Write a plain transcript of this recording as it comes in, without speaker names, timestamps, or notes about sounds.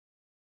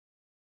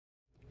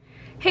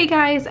Hey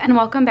guys, and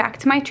welcome back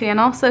to my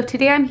channel. So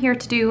today I'm here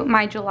to do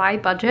my July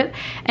budget,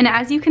 and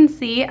as you can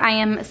see, I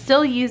am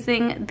still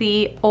using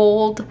the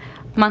old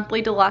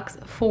monthly deluxe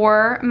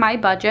for my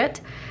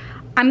budget.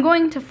 I'm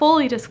going to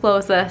fully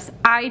disclose this.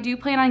 I do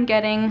plan on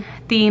getting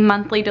the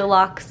monthly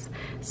deluxe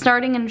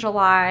starting in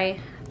July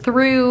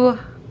through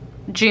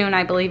June,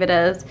 I believe it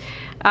is,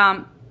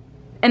 and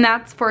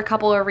that's for a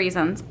couple of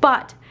reasons.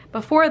 But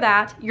before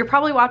that, you're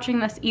probably watching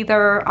this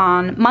either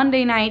on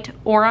Monday night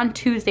or on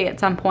Tuesday at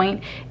some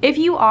point. If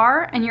you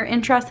are and you're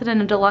interested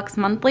in a deluxe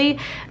monthly,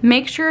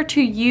 make sure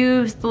to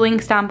use the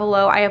links down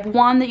below. I have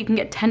one that you can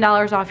get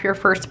 $10 off your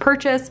first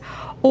purchase,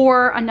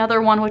 or another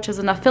one which is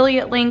an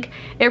affiliate link.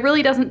 It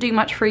really doesn't do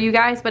much for you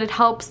guys, but it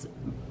helps,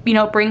 you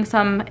know, bring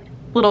some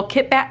little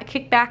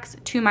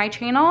kickbacks to my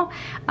channel,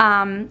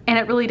 and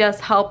it really does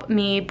help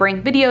me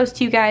bring videos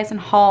to you guys and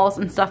hauls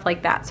and stuff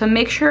like that. So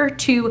make sure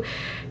to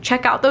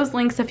check out those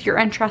links if you're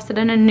interested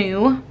in a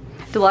new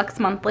deluxe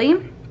monthly.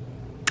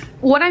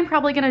 What I'm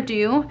probably gonna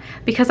do,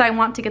 because I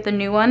want to get the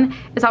new one,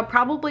 is I'll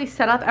probably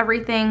set up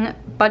everything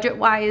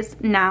budget-wise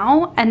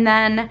now, and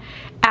then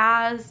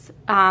as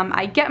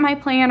I get my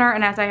planner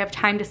and as I have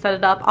time to set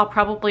it up, I'll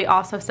probably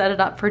also set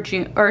it up for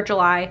June or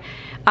July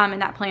in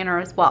that planner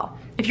as well.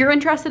 If you're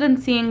interested in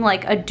seeing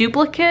like a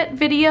duplicate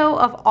video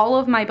of all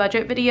of my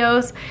budget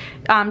videos,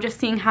 just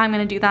seeing how I'm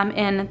gonna do them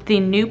in the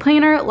new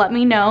planner, let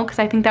me know, because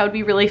I think that would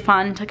be really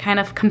fun to kind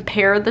of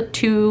compare the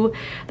two,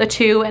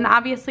 and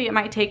obviously it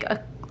might take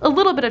a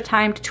little bit of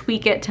time to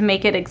tweak it to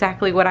make it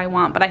exactly what I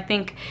want, but I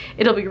think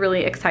it'll be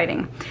really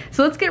exciting.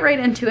 So let's get right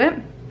into it.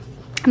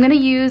 I'm gonna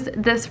use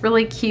this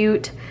really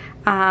cute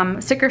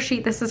sticker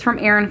sheet. This is from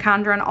Erin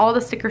Condren. All the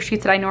sticker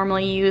sheets that I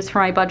normally use for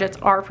my budgets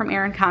are from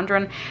Erin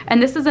Condren,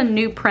 and this is a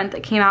new print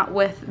that came out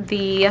with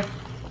the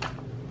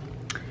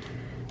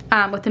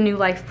new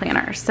life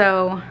planner.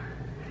 So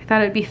I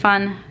thought it'd be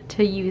fun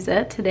to use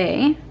it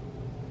today.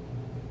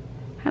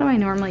 How do I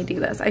normally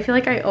do this? I feel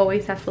like I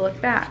always have to look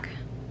back.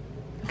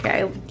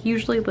 Okay, I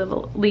usually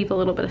leave a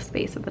little bit of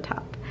space at the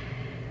top.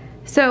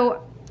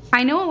 So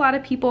I know a lot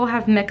of people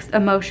have mixed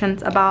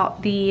emotions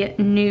about the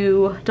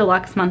new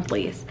deluxe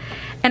monthlies.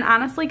 And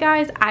honestly,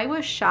 guys, I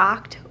was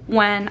shocked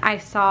when I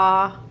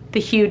saw the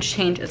huge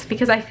changes,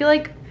 because I feel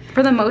like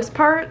for the most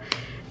part,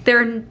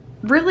 there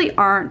really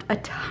aren't a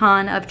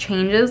ton of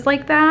changes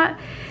like that.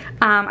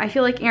 I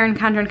feel like Erin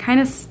Condren kind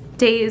of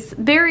stays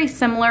very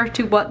similar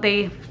to what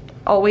they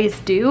always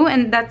do,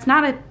 and that's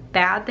not a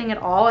bad thing at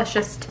all. It's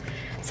just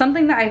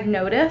something that I've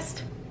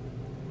noticed.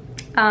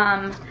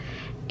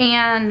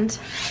 And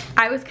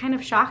I was kind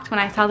of shocked when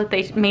I saw that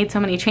they made so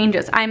many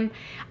changes. I'm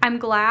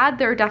glad.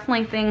 There are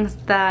definitely things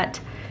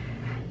that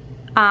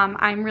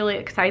I'm really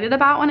excited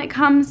about when it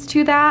comes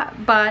to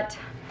that, but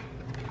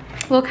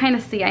we'll kind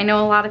of see. I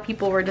know a lot of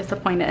people were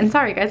disappointed, and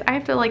sorry guys, I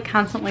have to like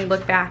constantly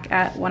look back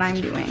at what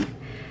I'm doing.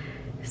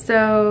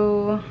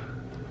 So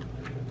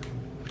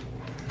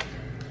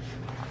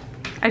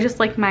I just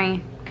like my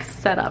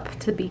setup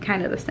to be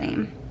kind of the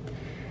same.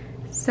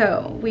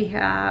 So we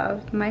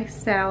have my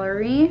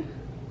salary,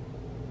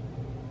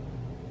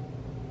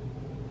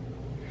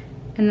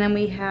 and then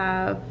we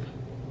have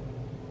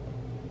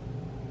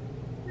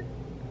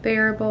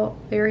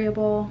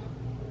variable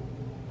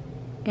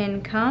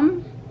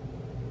income,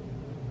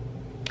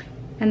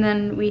 and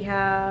then we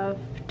have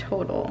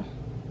total.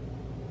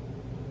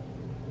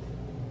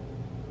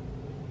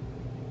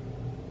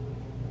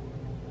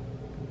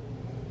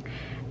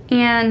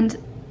 And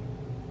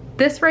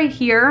this right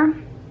here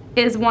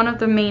is one of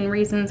the main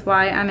reasons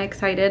why I'm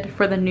excited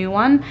for the new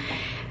one,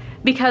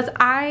 because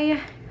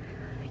I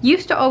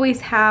used to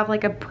always have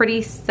like a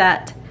pretty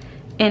set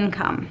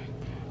income,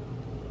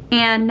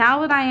 and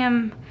now that I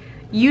am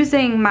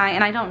using my,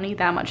 and I don't need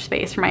that much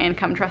space for my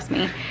income, trust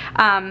me.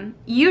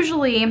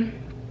 Usually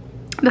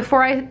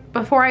before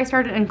I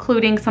started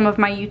including some of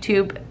my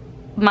YouTube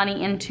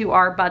money into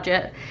our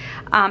budget,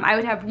 I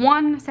would have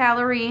one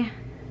salary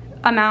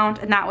amount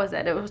and that was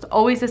it. It was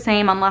always the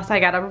same unless I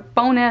got a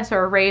bonus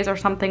or a raise or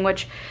something,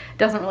 which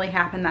doesn't really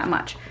happen that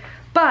much.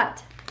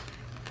 But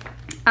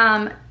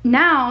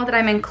now that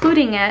I'm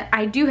including it,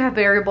 I do have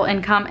variable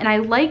income, and I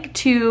like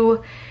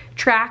to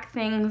track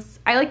things.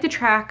 I like to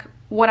track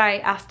what I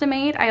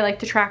estimate. I like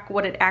to track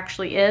what it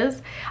actually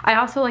is. I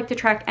also like to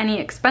track any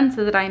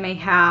expenses that I may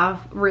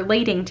have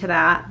relating to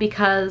that,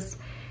 because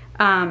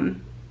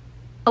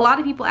a lot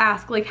of people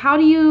ask, like, how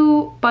do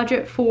you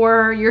budget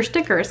for your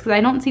stickers? Because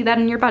I don't see that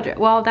in your budget.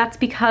 Well, that's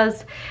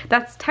because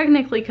that's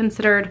technically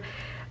considered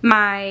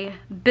my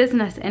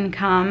business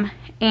income,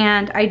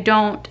 and I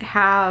don't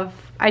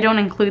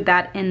include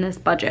that in this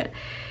budget.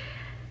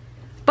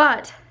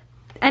 But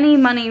any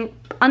money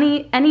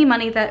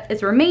that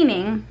is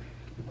remaining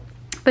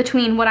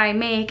between what I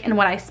make and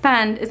what I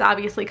spend is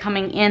obviously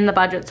coming in the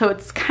budget. So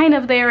it's kind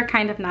of there,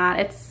 kind of not.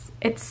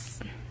 It's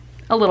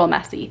a little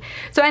messy.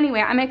 So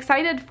anyway, I'm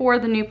excited for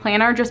the new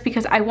planner just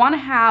because I want to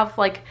have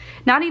like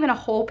not even a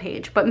whole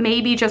page, but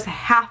maybe just a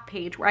half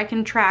page where I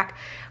can track,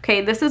 okay,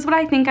 this is what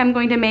I think I'm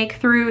going to make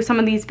through some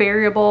of these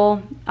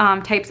variable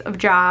types of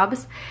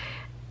jobs.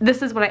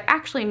 this is what I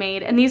actually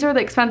made, and these are the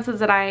expenses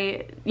that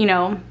I, you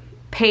know,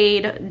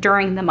 paid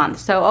during the month.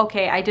 So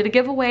okay, I did a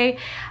giveaway,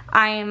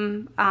 I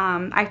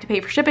have to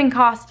pay for shipping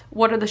costs.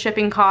 What are the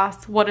shipping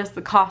costs? What is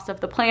the cost of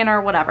the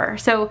planner? Whatever.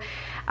 So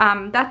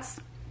that's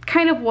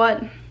kind of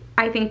what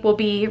I think will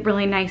be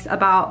really nice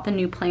about the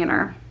new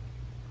planner.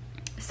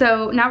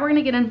 So now we're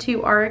gonna get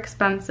into our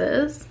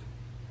expenses.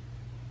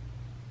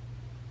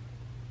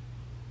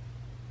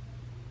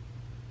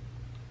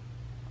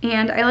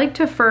 And I like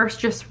to first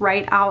just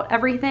write out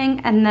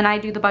everything, and then I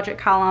do the budget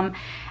column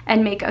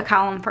and make a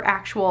column for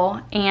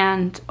actual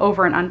and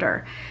over and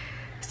under.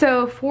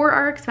 So for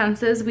our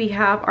expenses, we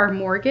have our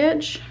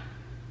mortgage,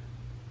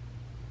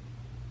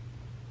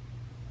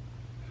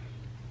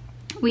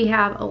 we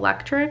have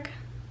electric,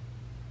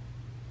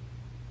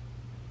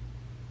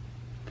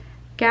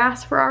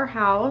 gas for our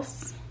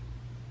house,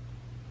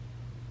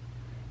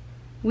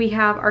 we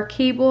have our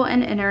cable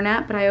and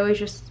internet, but I always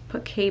just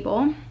put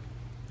cable.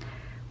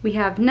 We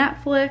have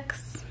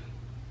Netflix,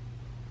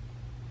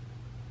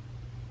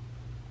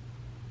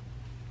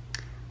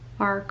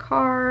 our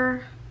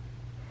car,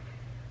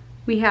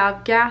 we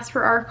have gas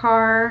for our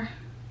car,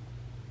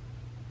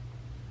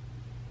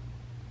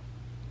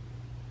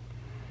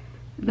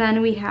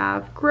 then we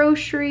have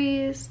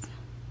groceries,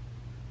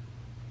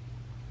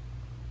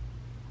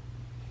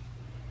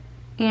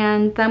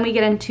 and then we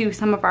get into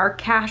some of our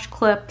cash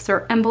clips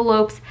or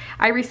envelopes.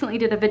 I recently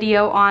did a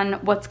video on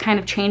what's kind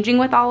of changing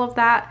with all of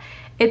that.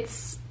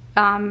 It's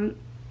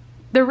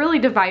they're really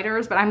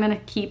dividers, but I'm gonna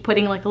keep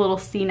putting like a little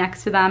C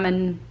next to them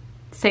and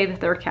say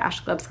that they're cash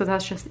clips, because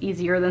that's just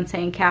easier than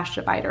saying cash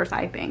dividers,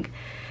 I think.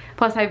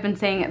 Plus I've been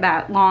saying it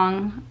that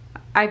long.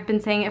 I've been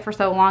saying it for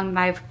so long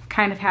that I've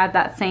kind of had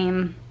that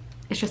same,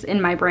 it's just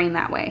in my brain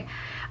that way.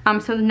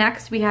 So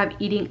next we have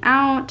eating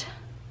out.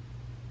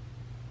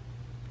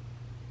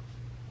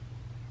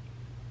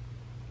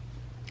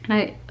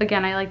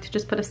 And I like to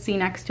just put a C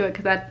next to it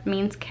because that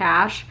means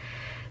cash.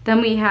 Then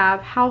we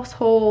have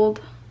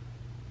household.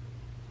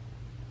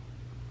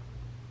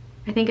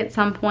 I think at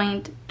some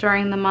point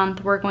during the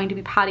month we're going to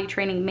be potty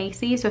training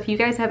Macy. So if you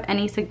guys have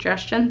any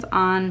suggestions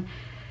on,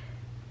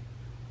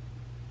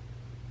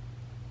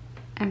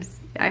 I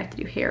have to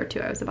do hair too,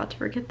 I was about to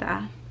forget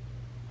that.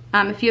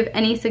 If you have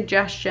any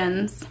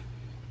suggestions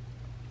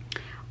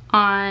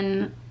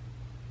on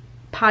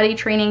potty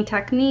training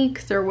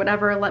techniques or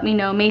whatever, let me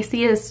know.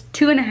 Macy is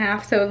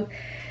 2.5, so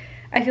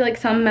I feel like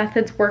some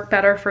methods work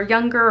better for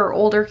younger or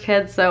older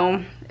kids.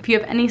 So if you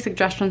have any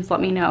suggestions,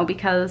 let me know,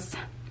 because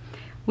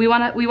we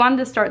wanted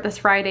to start this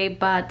Friday,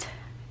 but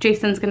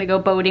Jason's gonna go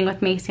boating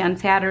with Macy on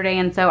Saturday,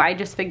 and so I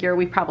just figure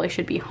we probably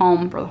should be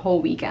home for the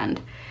whole weekend.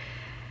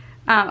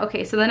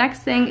 Okay, so the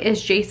next thing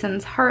is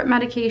Jason's heart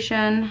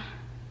medication.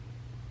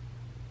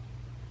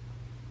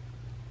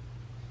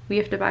 We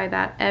have to buy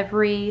that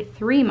every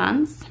 3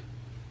 months.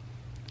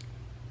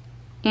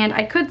 And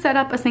I could set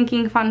up a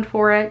sinking fund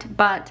for it,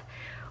 but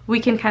we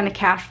can kind of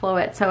cash flow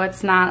it, so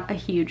it's not a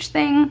huge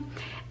thing.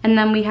 And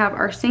then we have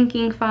our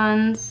sinking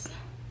funds.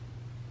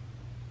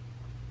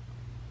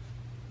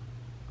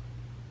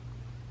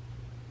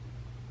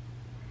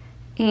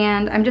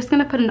 And I'm just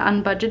gonna put an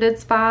unbudgeted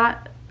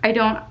spot. I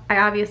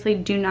obviously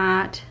do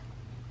not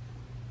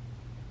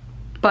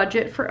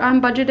budget for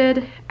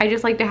unbudgeted. I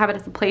just like to have it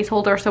as a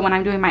placeholder, so when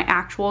I'm doing my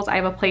actuals, I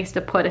have a place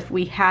to put if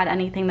we had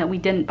anything that we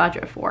didn't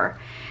budget for.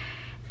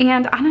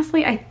 And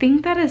honestly, I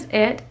think that is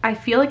it. I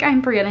feel like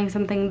I'm forgetting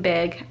something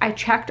big. I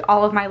checked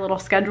all of my little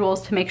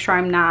schedules to make sure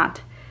I'm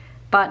not,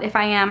 but if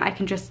I am, I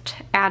can just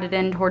add it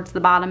in towards the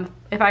bottom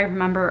if I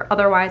remember.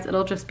 Otherwise,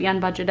 it'll just be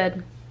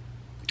unbudgeted.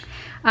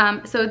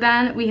 So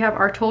then we have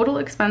our total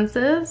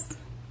expenses.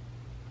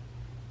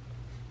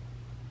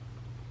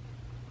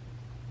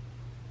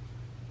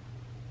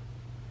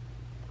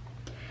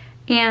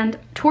 And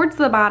towards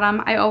the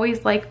bottom, I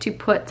always like to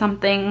put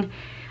something,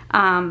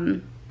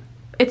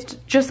 it's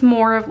just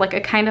more of like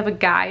a kind of a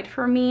guide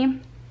for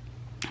me.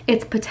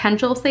 It's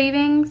potential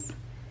savings,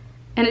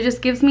 and it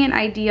just gives me an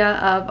idea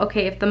of,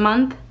 okay, if the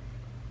month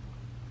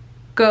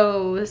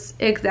goes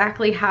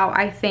exactly how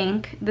I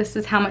think, this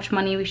is how much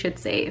money we should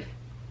save.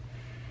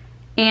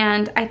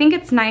 And I think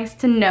it's nice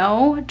to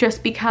know,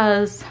 just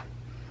because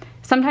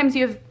sometimes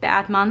you have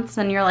bad months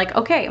and you're like,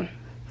 okay,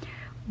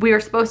 we were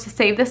supposed to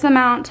save this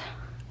amount.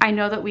 I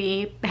know that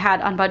we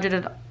had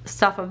unbudgeted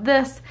stuff of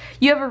this.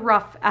 You have a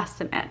rough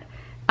estimate.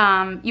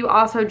 You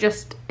also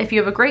just, if you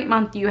have a great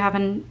month, you have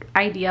an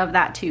idea of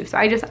that too. So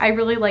I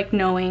really like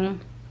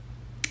knowing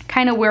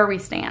kind of where we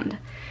stand.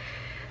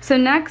 So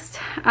next,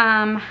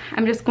 I'm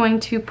just going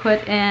to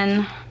put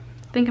in, I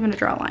think I'm gonna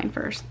draw a line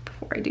first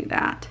before I do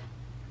that.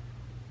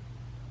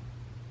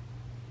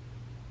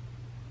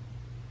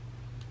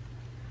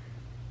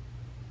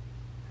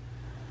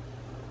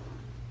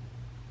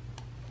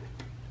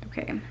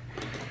 Okay,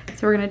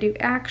 so we're gonna do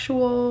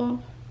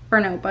actual,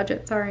 or no,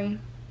 budget, sorry.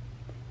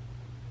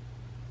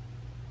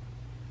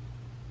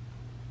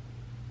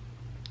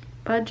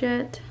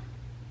 Budget.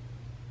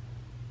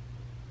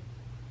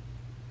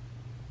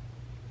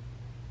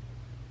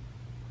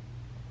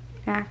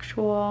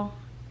 Actual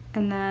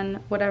and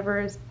then whatever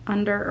is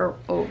under or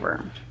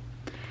over.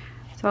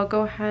 So I'll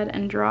go ahead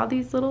and draw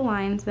these little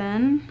lines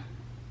in.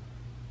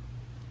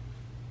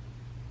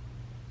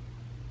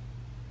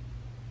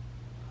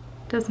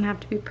 Doesn't have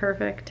to be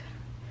perfect.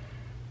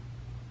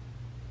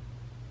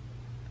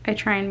 I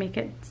try and make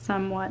it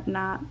somewhat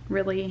not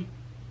really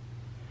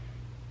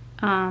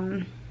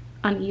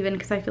uneven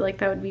because I feel like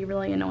that would be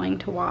really annoying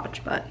to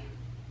watch, but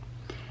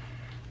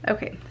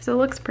okay, so it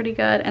looks pretty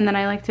good. And then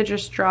I like to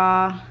just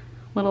draw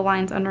little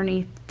lines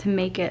underneath to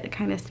make it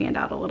kind of stand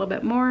out a little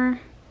bit more.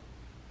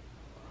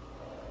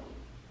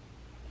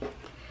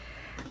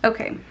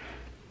 Okay,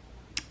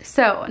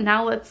 so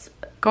now let's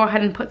go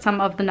ahead and put some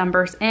of the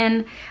numbers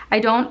in. I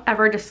don't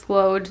ever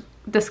disclose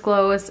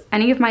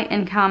any of my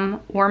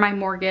income or my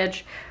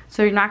mortgage,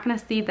 so you're not going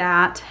to see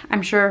that.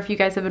 I'm sure if you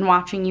guys have been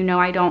watching, you know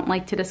I don't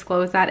like to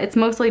disclose that. It's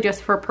mostly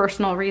just for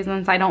personal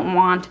reasons. I don't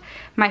want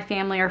my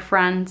family or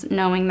friends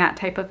knowing that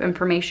type of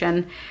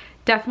information.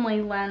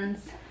 Definitely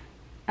lends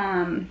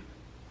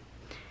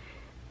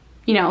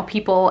you know,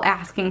 people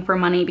asking for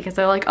money because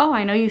they're like, oh,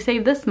 I know you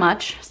save this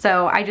much.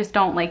 So I just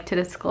don't like to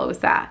disclose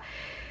that.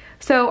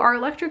 So our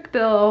electric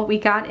bill we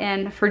got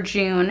in for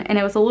June, and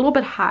it was a little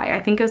bit high.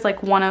 I think it was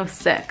like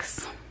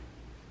 106.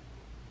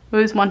 It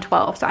was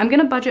 112. So I'm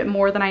gonna budget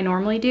more than I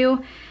normally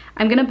do.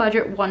 I'm gonna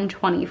budget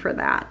 120 for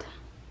that.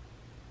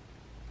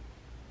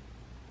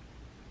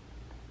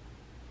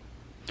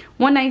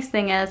 One nice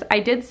thing is I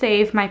did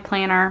save my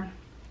planner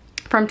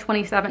from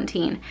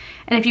 2017.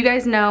 And if you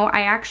guys know,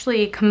 I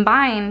actually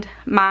combined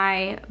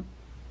my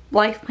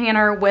life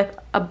planner with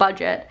a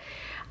budget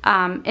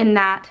in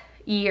that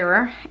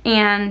year,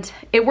 and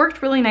it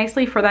worked really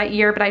nicely for that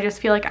year, but I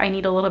just feel like I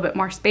need a little bit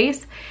more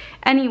space.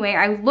 Anyway,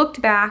 I looked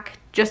back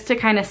just to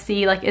kind of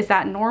see, like, is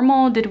that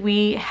normal? Did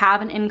we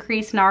have an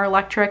increase in our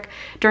electric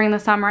during the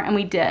summer? And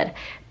we did.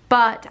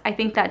 But I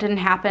think that didn't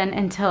happen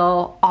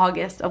until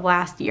August of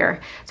last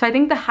year. So I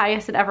think the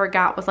highest it ever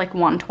got was like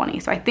 120.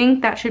 So I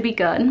think that should be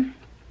good.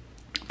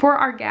 For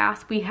our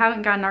gas, we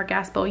haven't gotten our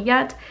gas bill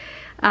yet.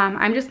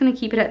 I'm just gonna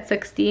keep it at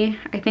 60.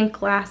 I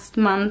think last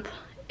month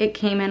it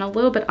came in a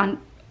little bit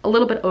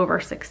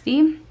over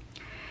 60.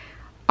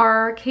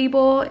 Our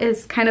cable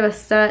is kind of a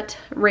set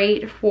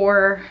rate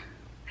for,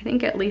 I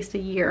think, at least a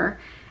year,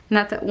 and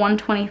that's at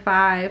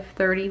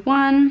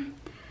 $125.31.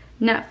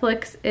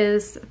 Netflix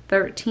is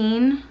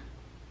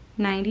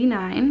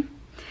 $13.99.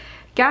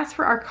 Gas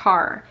for our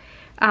car.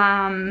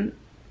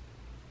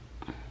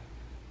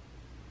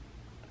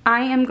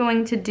 I am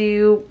going to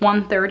do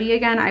 $130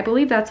 again. I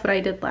believe that's what I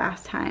did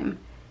last time.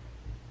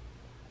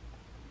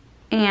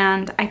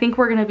 And I think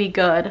we're gonna be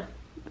good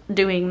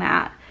doing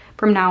that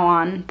from now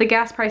on. The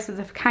gas prices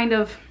have kind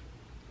of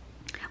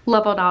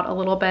leveled out a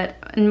little bit,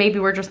 and maybe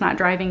we're just not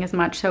driving as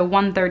much, so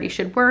 $130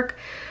 should work.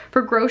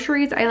 For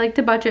groceries, I like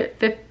to budget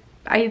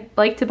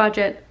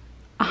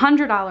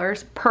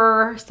 $100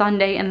 per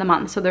Sunday in the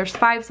month. So there's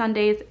 5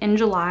 Sundays in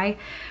July,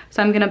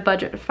 so I'm gonna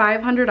budget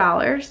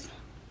 $500.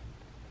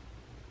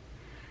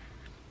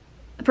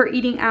 For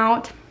eating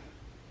out,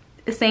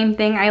 the same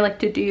thing. I like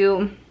to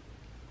do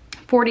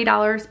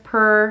 $40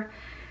 per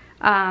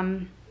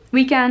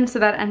weekend, so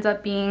that ends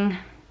up being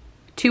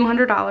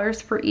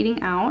 $200 for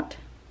eating out.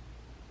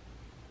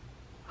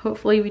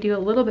 Hopefully we do a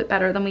little bit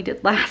better than we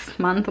did last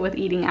month with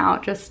eating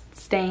out, just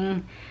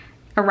staying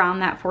around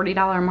that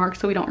 $40 mark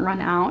so we don't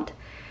run out.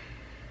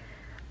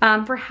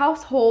 For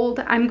household,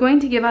 I'm going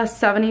to give us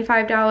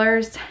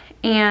 $75,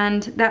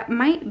 and that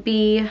might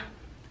be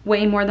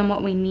way more than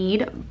what we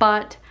need,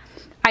 but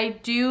I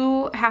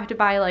do have to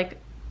buy like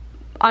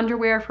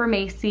underwear for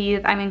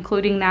Macy's. I'm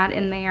including that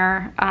in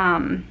there.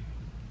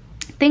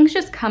 Things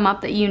just come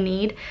up that you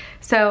need.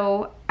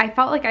 So I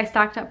felt like I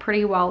stocked up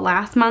pretty well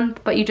last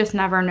month, but you just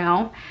never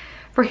know.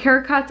 For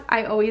haircuts,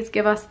 I always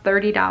give us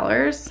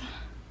 $30.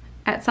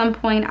 At some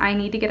point I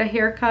need to get a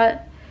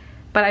haircut,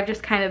 but I've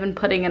just kind of been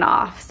putting it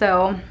off.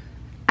 So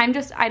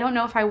I don't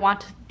know if I want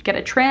to get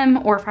a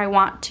trim or if I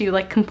want to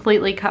like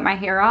completely cut my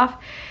hair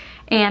off.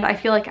 And I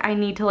feel like I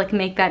need to like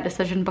make that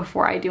decision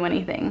before I do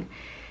anything.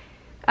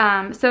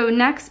 So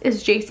next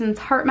is Jason's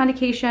heart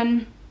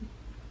medication.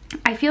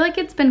 I feel like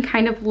it's been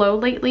kind of low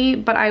lately,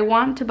 but I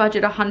want to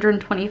budget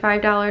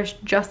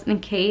 $125 just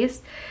in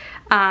case.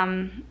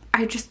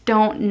 I just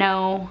don't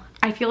know.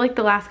 I feel like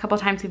the last couple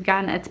times we've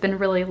gotten it, it's been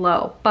really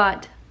low,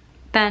 but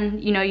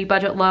then, you know, you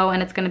budget low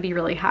and it's gonna be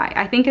really high.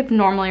 I think it's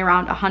normally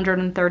around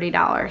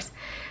 $130.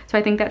 So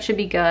I think that should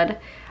be good.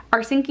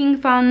 Our sinking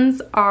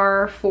funds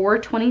are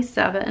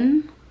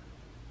 $427.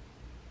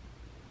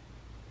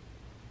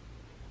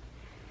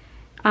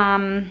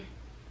 I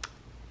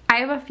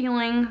have a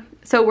feeling,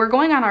 so we're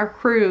going on our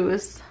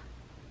cruise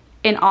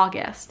in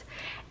August,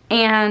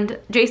 and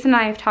Jason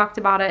and I have talked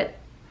about it.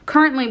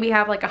 Currently we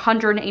have like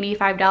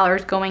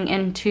 $185 going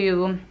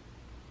into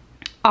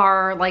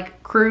our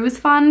like cruise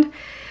fund.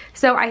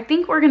 So I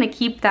think we're gonna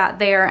keep that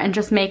there and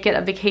just make it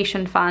a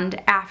vacation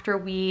fund after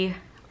we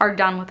are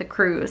done with the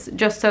cruise,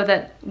 just so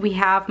that we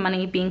have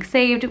money being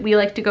saved. We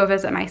like to go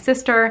visit my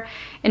sister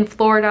in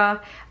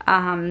Florida,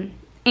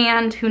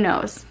 And who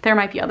knows, there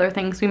might be other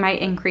things, we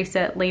might increase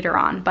it later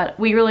on, but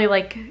we really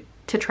like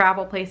to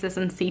travel places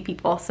and see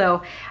people, so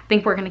I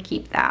think we're gonna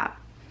keep that.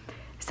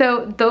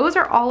 So those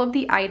are all of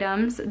the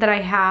items that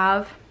I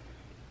have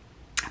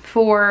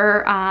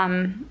for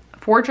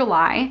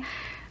July.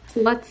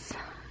 So let's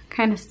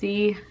kind of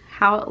see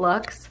how it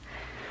looks.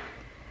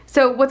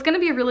 So what's gonna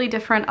be really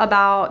different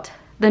about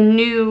the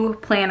new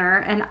planner,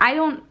 and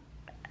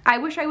I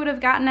wish I would have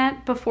gotten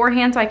it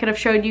beforehand so I could have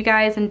showed you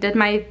guys and did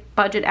my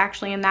budget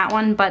actually in that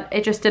one, but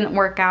it just didn't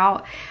work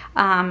out.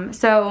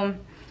 So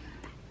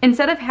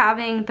instead of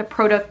having the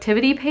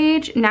productivity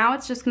page, now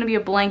it's just gonna be a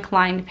blank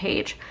lined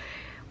page,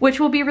 which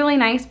will be really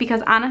nice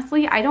because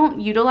honestly, I don't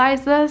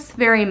utilize this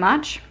very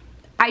much.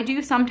 I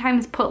do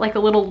sometimes put like a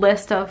little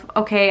list of,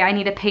 okay, I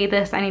need to pay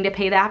this, I need to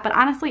pay that, but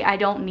honestly, I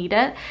don't need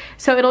it.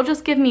 So it'll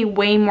just give me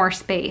way more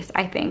space,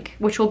 I think,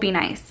 which will be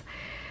nice.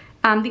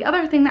 The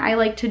other thing that I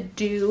like to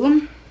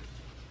do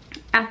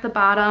at the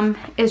bottom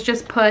is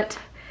just put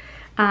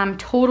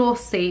total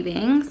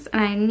savings,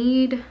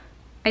 and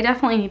I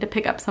definitely need to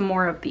pick up some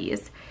more of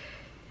these.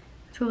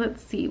 So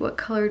let's see, what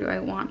color do I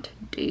want to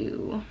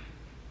do?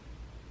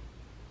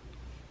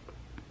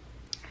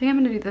 I think I'm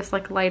gonna do this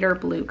like lighter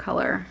blue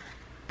color.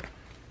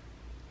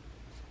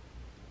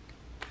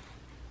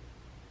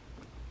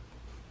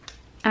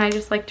 And I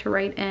just like to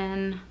write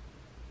in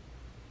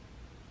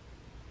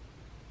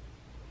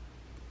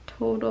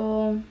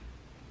total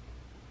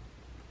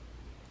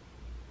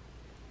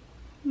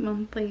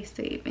monthly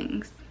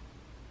savings.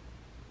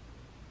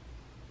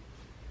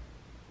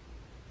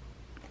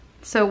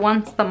 So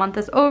once the month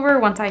is over,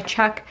 once I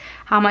check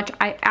how much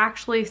I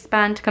actually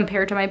spent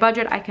compared to my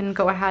budget, I can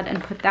go ahead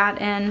and put that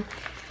in.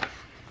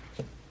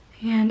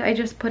 And I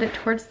just put it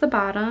towards the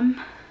bottom.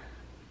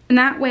 And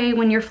that way,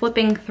 when you're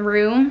flipping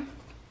through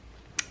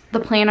the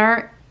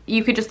planner,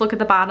 you could just look at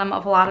the bottom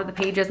of a lot of the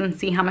pages and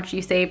see how much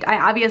you saved. I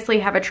obviously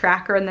have a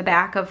tracker in the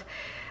back of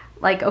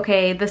like,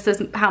 okay, this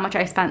is how much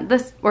I spent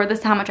this, or this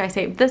is how much I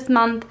saved this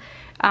month.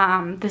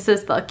 This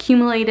is the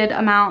accumulated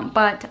amount,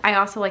 but I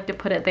also like to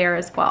put it there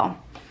as well.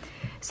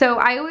 So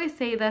I always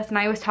say this and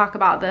I always talk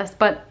about this,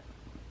 but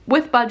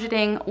with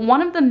budgeting,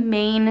 one of the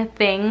main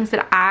things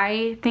that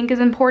I think is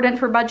important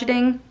for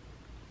budgeting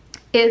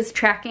is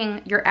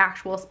tracking your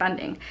actual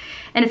spending.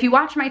 And if you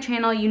watch my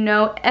channel, you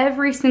know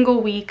every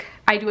single week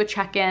I do a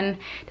check-in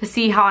to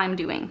see how I'm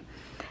doing.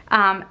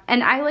 And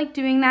I like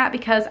doing that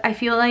because I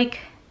feel like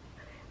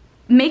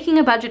making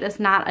a budget is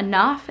not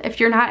enough if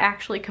you're not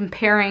actually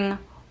comparing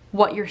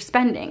what you're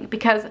spending.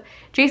 Because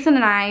Jason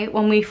and I,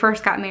 when we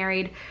first got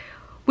married,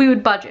 we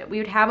would budget. We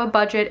would have a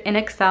budget in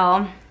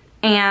Excel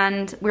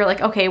and we were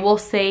like, okay, we'll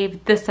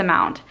save this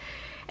amount.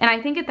 And I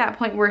think at that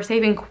point we were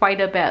saving quite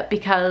a bit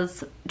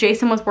because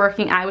Jason was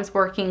working, I was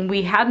working,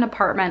 we had an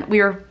apartment, we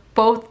were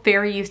both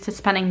very used to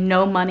spending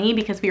no money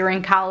because we were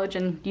in college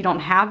and you don't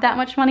have that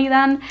much money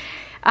then.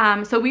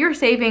 So we were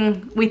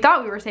saving, we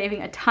thought we were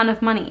saving a ton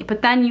of money,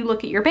 but then you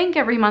look at your bank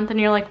every month and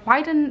you're like,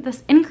 why didn't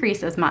this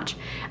increase as much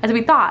as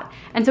we thought?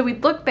 And so we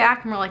look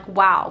back and we're like,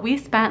 wow, we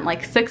spent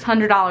like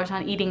 $600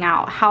 on eating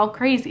out. How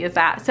crazy is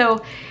that?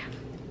 So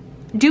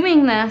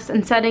doing this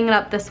and setting it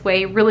up this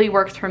way really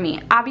works for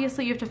me.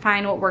 Obviously you have to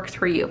find what works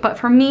for you, but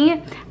for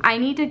me, I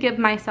need to give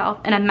myself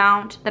an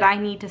amount that I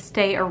need to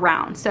stay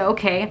around. So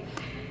okay,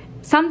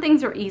 some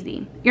things are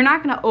easy. You're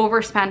not gonna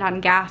overspend on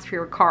gas for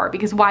your car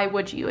because why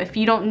would you? If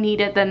you don't need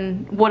it,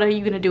 then what are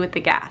you gonna do with the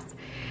gas?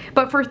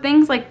 But for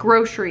things like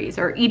groceries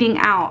or eating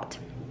out,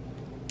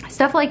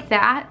 stuff like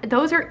that,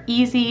 those are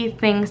easy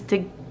things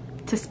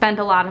to spend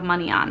a lot of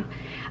money on.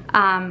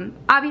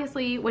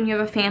 Obviously when you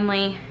have a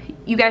family,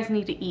 you guys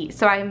need to eat.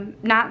 So I'm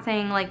not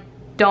saying like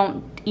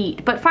don't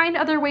eat, but find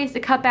other ways to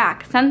cut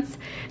back. Since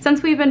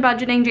we've been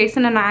budgeting,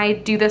 Jason and I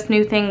do this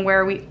new thing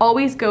where we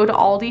always go to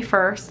Aldi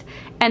first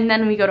and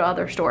then we go to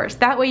other stores.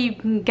 That way you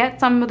can get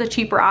some of the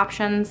cheaper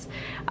options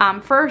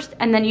first,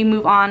 and then you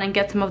move on and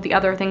get some of the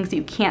other things that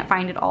you can't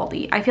find at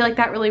Aldi. I feel like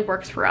that really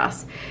works for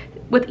us.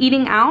 With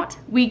eating out,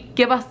 we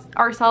give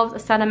ourselves a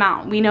set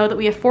amount. We know that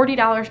we have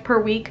 $40 per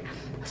week.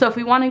 So if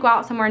we want to go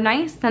out somewhere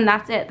nice, then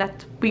that's it.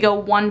 We go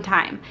one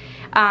time.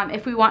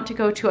 If we want to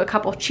go to a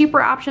couple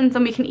cheaper options,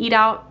 then we can eat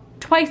out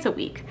twice a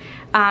week.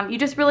 You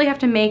just really have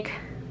to make,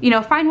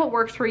 find what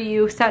works for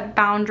you, set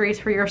boundaries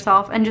for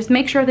yourself, and just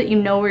make sure that you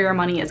know where your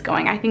money is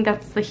going. I think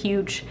that's the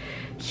huge,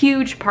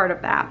 huge part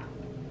of that.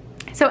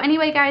 So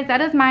anyway, guys, that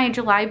is my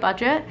July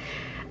budget.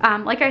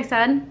 Like I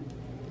said,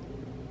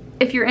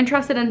 if you're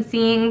interested in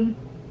seeing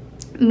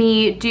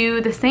me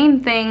do the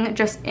same thing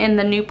just in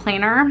the new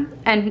planner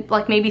and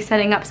like maybe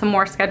setting up some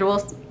more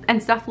schedules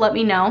and stuff, let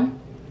me know.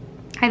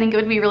 I think it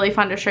would be really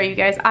fun to show you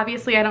guys.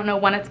 Obviously I don't know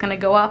when it's gonna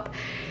go up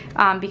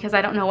because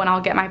I don't know when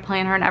I'll get my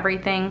planner and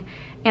everything,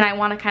 and I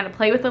want to kind of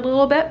play with it a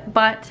little bit,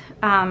 but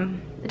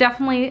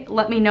definitely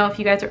let me know if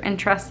you guys are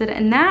interested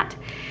in that.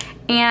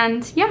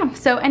 And yeah,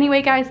 so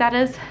anyway guys, that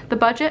is the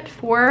budget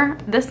for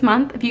this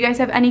month. If you guys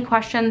have any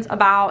questions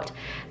about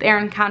the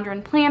Erin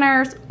Condren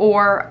planners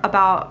or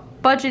about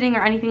budgeting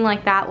or anything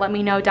like that, let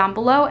me know down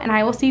below, and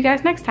I will see you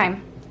guys next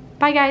time.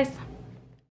 Bye guys.